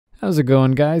How's it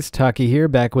going, guys? Taki here,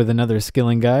 back with another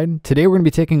skilling guide. Today we're going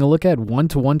to be taking a look at 1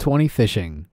 to 120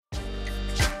 fishing.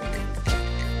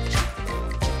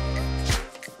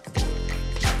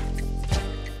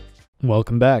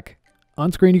 Welcome back.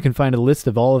 On screen you can find a list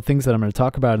of all the things that I'm going to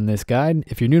talk about in this guide.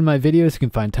 If you're new to my videos, you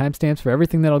can find timestamps for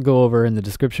everything that I'll go over in the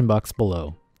description box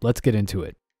below. Let's get into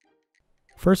it.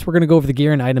 First, we're going to go over the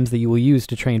gear and items that you will use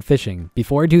to train fishing.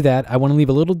 Before I do that, I want to leave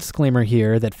a little disclaimer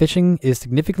here that fishing is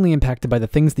significantly impacted by the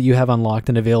things that you have unlocked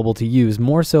and available to use,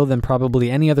 more so than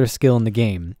probably any other skill in the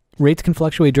game. Rates can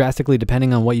fluctuate drastically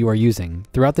depending on what you are using.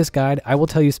 Throughout this guide, I will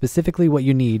tell you specifically what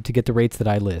you need to get the rates that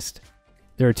I list.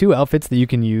 There are two outfits that you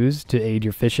can use to aid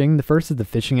your fishing. The first is the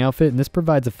fishing outfit, and this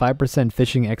provides a 5%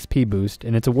 fishing XP boost,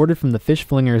 and it's awarded from the Fish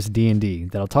Flingers D&D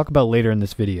that I'll talk about later in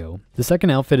this video. The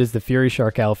second outfit is the Fury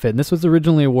Shark outfit, and this was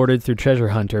originally awarded through Treasure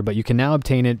Hunter, but you can now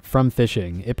obtain it from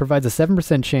fishing. It provides a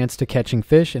 7% chance to catching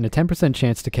fish and a 10%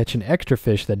 chance to catch an extra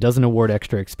fish that doesn't award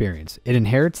extra experience. It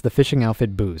inherits the fishing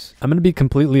outfit boost. I'm going to be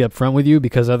completely upfront with you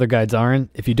because other guides aren't.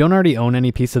 If you don't already own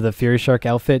any piece of the Fury Shark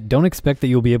outfit, don't expect that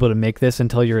you'll be able to make this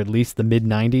until you're at least the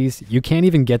mid-90s. You can't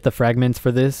even get the fragments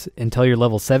for this until you're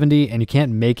level 70, and you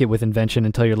can't make it with invention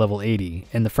until you're level 80,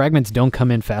 and the fragments don't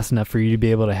come in fast enough for you to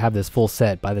be able to have this full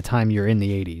set by the time you're in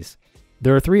the 80s.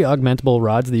 There are 3 augmentable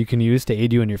rods that you can use to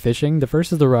aid you in your fishing. The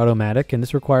first is the Rod-O-Matic, and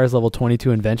this requires level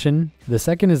 22 invention. The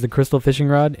second is the Crystal Fishing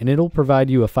Rod, and it'll provide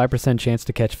you a 5% chance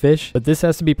to catch fish, but this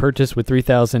has to be purchased with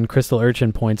 3,000 Crystal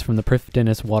Urchin points from the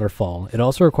Prifddinas waterfall. It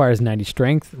also requires 90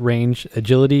 strength, range,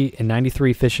 agility, and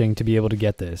 93 fishing to be able to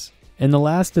get this. And the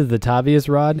last is the Tavia's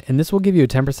Rod, and this will give you a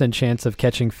 10% chance of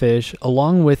catching fish,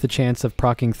 along with the chance of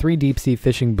proccing 3 deep sea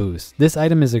fishing boosts. This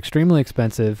item is extremely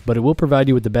expensive, but it will provide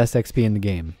you with the best XP in the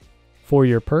game. For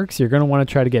your perks, you're going to want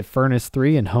to try to get Furnace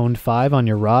 3 and Honed 5 on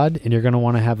your rod, and you're going to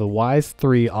want to have a Wise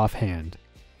 3 offhand.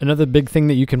 Another big thing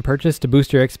that you can purchase to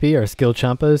boost your XP are Skill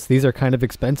Champas. These are kind of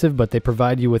expensive, but they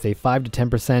provide you with a 5 to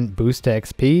 10% boost to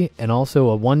XP, and also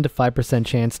a 1 to 5%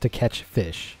 chance to catch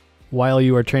fish. While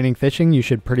you are training fishing, you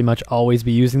should pretty much always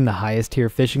be using the highest tier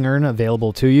fishing urn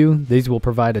available to you. These will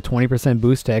provide a 20%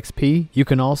 boost to XP. You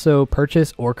can also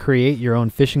purchase or create your own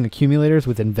fishing accumulators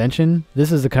with invention.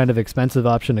 This is a kind of expensive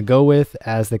option to go with,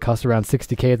 as they cost around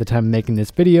 60k at the time of making this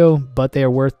video, but they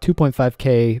are worth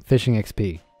 2.5k fishing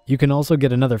XP. You can also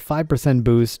get another 5%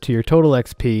 boost to your total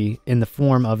XP in the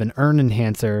form of an urn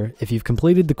enhancer if you've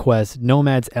completed the quest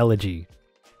Nomad's Elegy.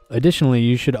 Additionally,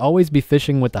 you should always be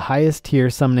fishing with the highest tier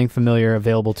summoning familiar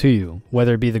available to you,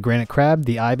 whether it be the granite crab,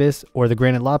 the ibis, or the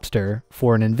granite lobster,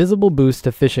 for an invisible boost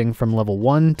to fishing from level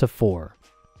 1 to 4.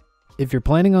 If you're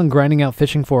planning on grinding out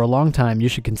fishing for a long time, you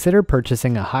should consider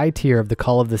purchasing a high tier of the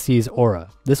Call of the Seas aura.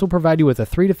 This will provide you with a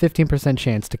 3 to 15%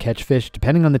 chance to catch fish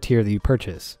depending on the tier that you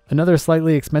purchase. Another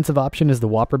slightly expensive option is the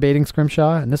Whopper Baiting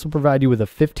Scrimshaw, and this will provide you with a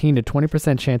 15 to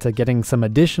 20% chance at getting some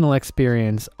additional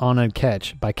experience on a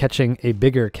catch by catching a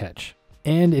bigger catch.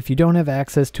 And if you don't have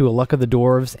access to a Luck of the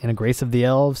Dwarves and a Grace of the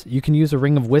Elves, you can use a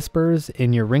Ring of Whispers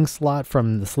in your ring slot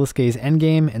from the Sliske's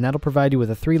endgame, and that'll provide you with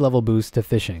a 3 level boost to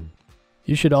fishing.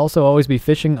 You should also always be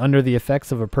fishing under the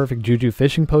effects of a perfect Juju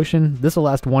fishing potion. This will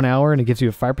last 1 hour and it gives you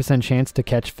a 5% chance to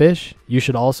catch fish. You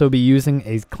should also be using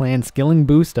a clan skilling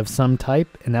boost of some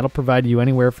type, and that'll provide you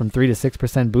anywhere from 3 to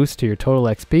 6% boost to your total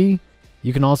XP.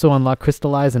 You can also unlock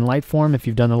Crystallize and Light Form if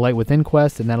you've done the Light Within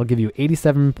quest, and that'll give you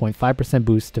 87.5%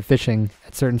 boost to fishing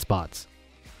at certain spots.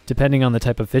 Depending on the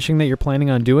type of fishing that you're planning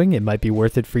on doing, it might be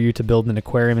worth it for you to build an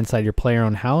aquarium inside your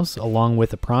player-owned house along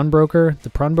with a prawn broker.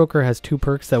 The prawn broker has 2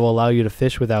 perks that will allow you to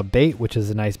fish without bait, which is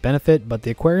a nice benefit, but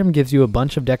the aquarium gives you a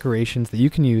bunch of decorations that you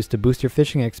can use to boost your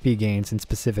fishing XP gains in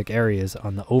specific areas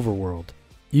on the overworld.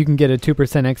 You can get a 2%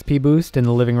 XP boost in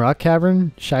the Living Rock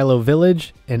Cavern, Shiloh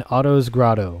Village, and Otto's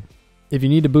Grotto. If you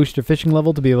need to boost your fishing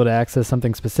level to be able to access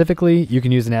something specifically, you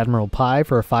can use an Admiral Pie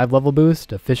for a 5 level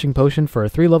boost, a Fishing Potion for a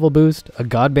 3 level boost, a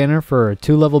God Banner for a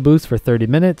 2 level boost for 30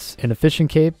 minutes, and a Fishing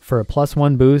Cape for a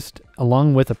 +1 boost,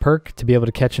 along with a perk to be able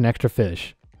to catch an extra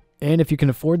fish. And if you can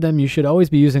afford them, you should always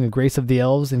be using a Grace of the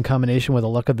Elves in combination with a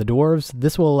Luck of the Dwarves.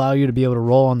 This will allow you to be able to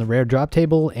roll on the rare drop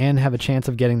table and have a chance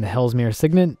of getting the Hellsmere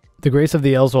Signet. The Grace of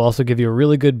the Elves will also give you a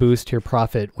really good boost to your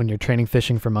profit when you're training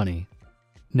fishing for money.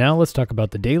 Now let's talk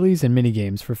about the dailies and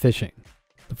minigames for fishing.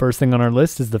 The first thing on our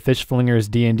list is the Fish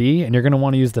Flingers D&D, and you're going to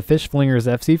want to use the Fish Flingers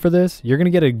FC for this. You're going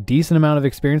to get a decent amount of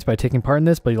experience by taking part in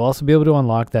this, but you'll also be able to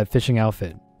unlock that fishing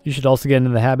outfit. You should also get into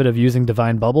the habit of using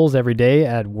Divine Bubbles every day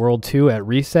at World 2 at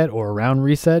reset or around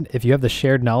reset. If you have the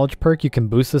Shared Knowledge perk, you can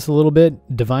boost this a little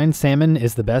bit. Divine Salmon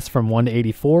is the best from 1 to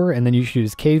 84, and then you should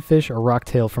use Cavefish or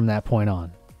Rocktail from that point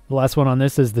on. The last one on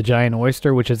this is the giant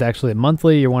oyster, which is actually a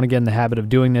monthly. You want to get in the habit of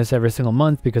doing this every single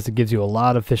month because it gives you a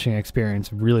lot of fishing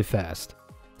experience really fast.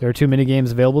 There are 2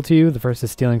 minigames available to you. The first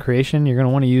is Stealing Creation. You're going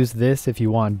to want to use this if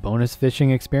you want bonus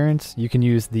fishing experience. You can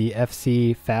use the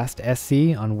FC Fast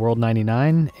SC on World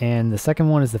 99. And the second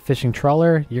one is the Fishing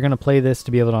Trawler. You're going to play this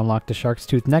to be able to unlock the Shark's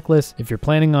Tooth Necklace if you're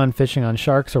planning on fishing on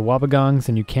sharks or wobbegongs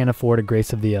and you can't afford a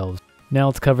Grace of the Elves. Now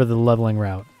let's cover the leveling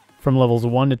route. From levels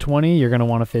 1 to 20, you're going to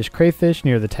want to fish crayfish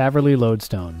near the Taverley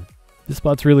Lodestone. This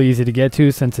spot's really easy to get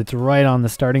to since it's right on the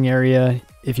starting area.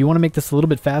 If you want to make this a little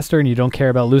bit faster and you don't care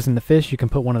about losing the fish, you can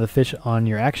put one of the fish on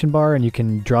your action bar and you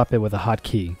can drop it with a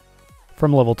hotkey.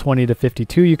 From level 20 to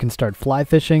 52, you can start fly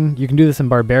fishing. You can do this in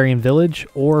Barbarian Village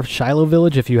or Shiloh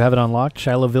Village if you have it unlocked.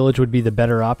 Shiloh Village would be the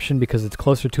better option because it's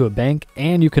closer to a bank,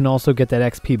 and you can also get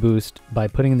that XP boost by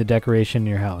putting in the decoration in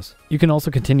your house. You can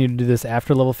also continue to do this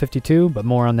after level 52, but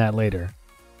more on that later.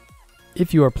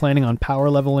 If you are planning on power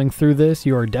leveling through this,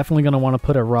 you are definitely going to want to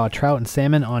put a raw trout and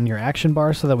salmon on your action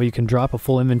bar so that way you can drop a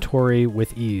full inventory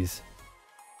with ease.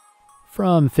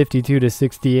 From 52 to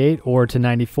 68 or to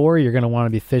 94, you're going to want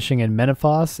to be fishing in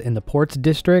Menifos in the Ports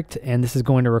District, and this is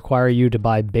going to require you to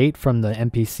buy bait from the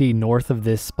NPC north of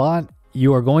this spot.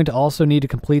 You are going to also need to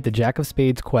complete the Jack of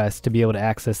Spades quest to be able to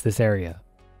access this area.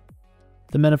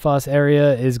 The Menifos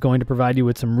area is going to provide you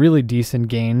with some really decent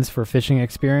gains for fishing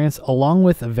experience, along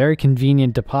with a very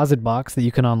convenient deposit box that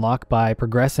you can unlock by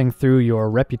progressing through your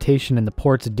reputation in the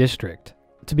Ports District.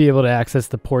 To be able to access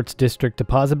the Ports District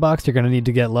deposit box, you're going to need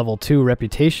to get level 2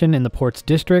 reputation in the Ports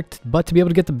District, but to be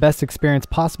able to get the best experience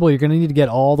possible, you're going to need to get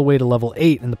all the way to level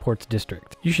 8 in the Ports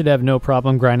District. You should have no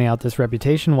problem grinding out this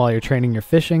reputation while you're training your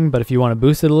fishing, but if you want to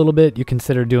boost it a little bit, you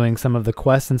consider doing some of the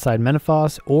quests inside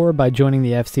Menifos, or by joining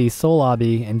the FC Soul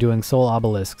Obby and doing Soul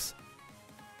Obelisks.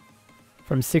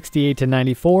 From 68 to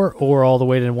 94 or all the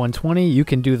way to 120, you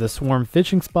can do the Swarm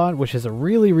Fishing Spot, which is a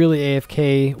really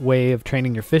AFK way of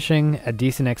training your fishing at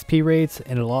decent XP rates,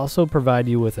 and it'll also provide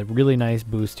you with a really nice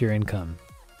boost to your income.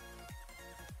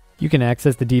 You can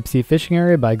access the deep sea fishing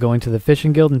area by going to the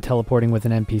fishing guild and teleporting with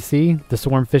an NPC. The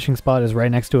Swarm Fishing Spot is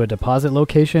right next to a deposit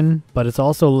location, but it's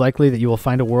also likely that you will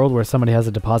find a world where somebody has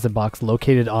a deposit box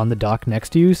located on the dock next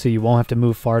to you, so you won't have to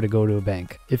move far to go to a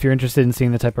bank. If you're interested in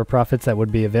seeing the type of profits that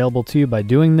would be available to you by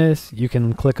doing this, you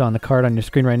can click on the card on your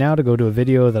screen right now to go to a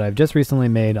video that I've just recently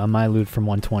made on my loot from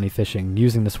 120 fishing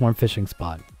using the Swarm Fishing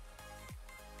Spot.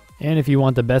 And if you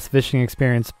want the best fishing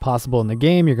experience possible in the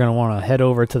game, you're going to want to head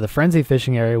over to the Frenzy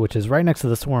Fishing area, which is right next to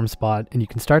the Swarm Spot, and you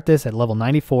can start this at level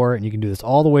 94, and you can do this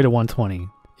all the way to 120.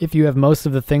 If you have most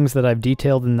of the things that I've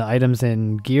detailed in the items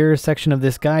and gear section of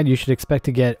this guide, you should expect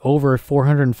to get over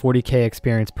 440k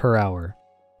experience per hour.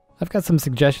 I've got some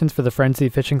suggestions for the Frenzy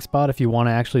Fishing Spot if you want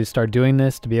to actually start doing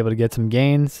this to be able to get some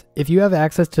gains. If you have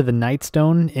access to the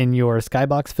Nightstone in your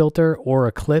Skybox filter or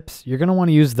Eclipse, you're going to want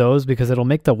to use those because it'll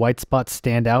make the white spots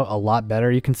stand out a lot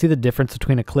better. You can see the difference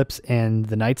between Eclipse and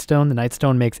the Nightstone. The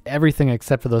Nightstone makes everything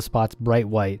except for those spots bright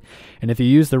white. And if you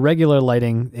use the regular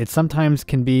lighting, it sometimes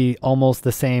can be almost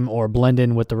the same or blend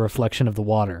in with the reflection of the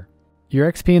water. Your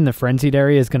XP in the Frenzied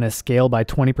area is going to scale by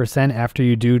 20% after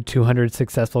you do 200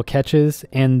 successful catches,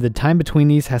 and the time between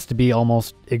these has to be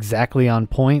almost exactly on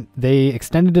point. They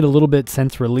extended it a little bit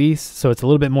since release, so it's a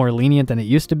little bit more lenient than it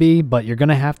used to be, but you're going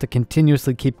to have to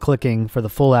continuously keep clicking for the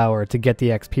full hour to get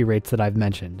the XP rates that I've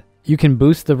mentioned. You can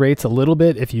boost the rates a little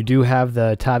bit if you do have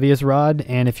the Tavia's Rod,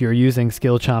 and if you're using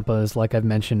skill champas like I've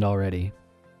mentioned already.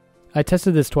 I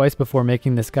tested this twice before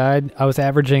making this guide. I was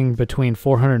averaging between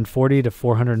 440 to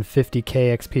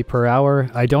 450k XP per hour.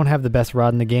 I don't have the best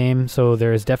rod in the game, so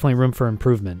there is definitely room for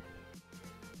improvement.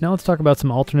 Now let's talk about some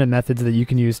alternate methods that you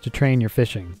can use to train your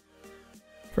fishing.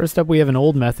 First up, we have an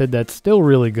old method that's still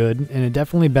really good, and it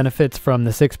definitely benefits from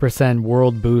the 6%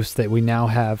 world boost that we now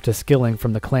have to skilling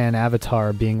from the clan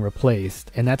avatar being replaced,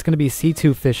 and that's going to be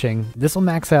C2 fishing. This will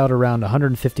max out around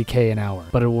 150k an hour,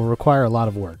 but it will require a lot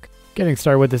of work. Getting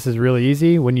started with this is really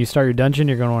easy. When you start your dungeon,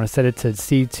 you're going to want to set it to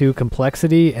C2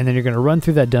 complexity, and then you're going to run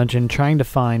through that dungeon trying to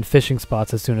find fishing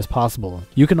spots as soon as possible.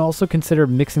 You can also consider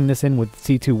mixing this in with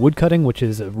C2 woodcutting, which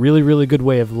is a really good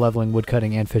way of leveling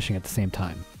woodcutting and fishing at the same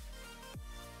time.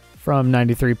 From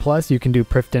 93 plus, you can do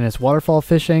Prifdinus waterfall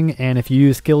fishing, and if you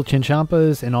use skilled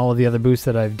chinchampas and all of the other boosts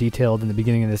that I've detailed in the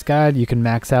beginning of this guide, you can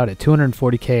max out at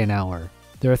 240k an hour.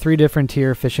 There are 3 different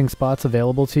tier fishing spots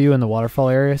available to you in the waterfall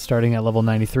area, starting at level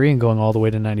 93 and going all the way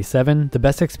to 97. The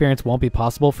best experience won't be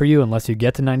possible for you unless you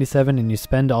get to 97 and you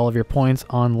spend all of your points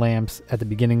on lamps at the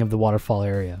beginning of the waterfall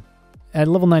area. At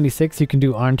level 96, you can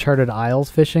do Uncharted Isles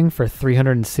fishing for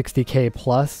 360k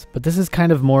plus, but this is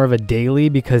kind of more of a daily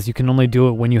because you can only do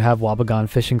it when you have Wobbegong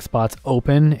fishing spots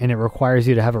open, and it requires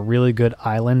you to have a really good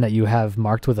island that you have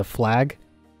marked with a flag.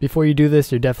 Before you do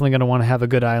this, you're definitely going to want to have a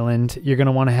good island. You're going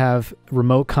to want to have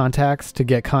remote contacts to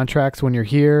get contracts when you're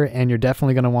here, and you're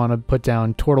definitely going to want to put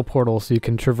down turtle portals so you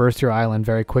can traverse your island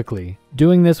very quickly.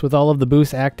 Doing this with all of the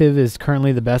boosts active is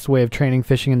currently the best way of training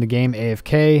fishing in the game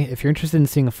AFK. If you're interested in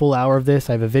seeing a full hour of this,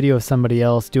 I have a video of somebody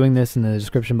else doing this in the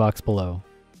description box below.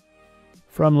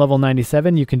 From level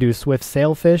 97, you can do Swift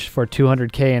Sailfish for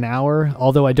 200k an hour,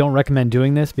 although I don't recommend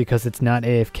doing this because it's not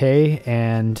AFK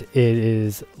and it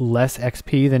is less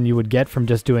XP than you would get from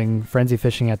just doing Frenzy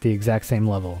Fishing at the exact same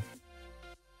level.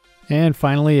 And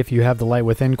finally, if you have the Light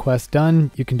Within quest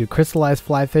done, you can do Crystallized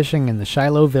Fly Fishing in the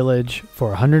Shiloh Village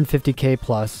for 150k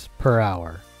plus per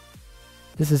hour.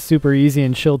 This is super easy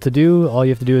and chill to do. All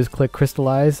you have to do is click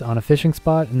Crystallize on a fishing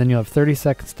spot, and then you'll have 30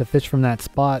 seconds to fish from that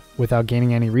spot without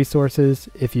gaining any resources.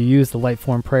 If you use the Light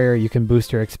Form Prayer, you can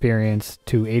boost your experience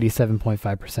to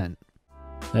 87.5%.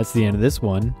 That's the end of this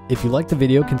one. If you liked the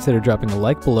video, consider dropping a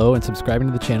like below and subscribing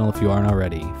to the channel if you aren't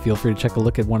already. Feel free to check a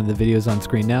look at one of the videos on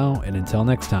screen now, and until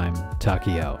next time,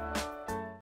 Taki out.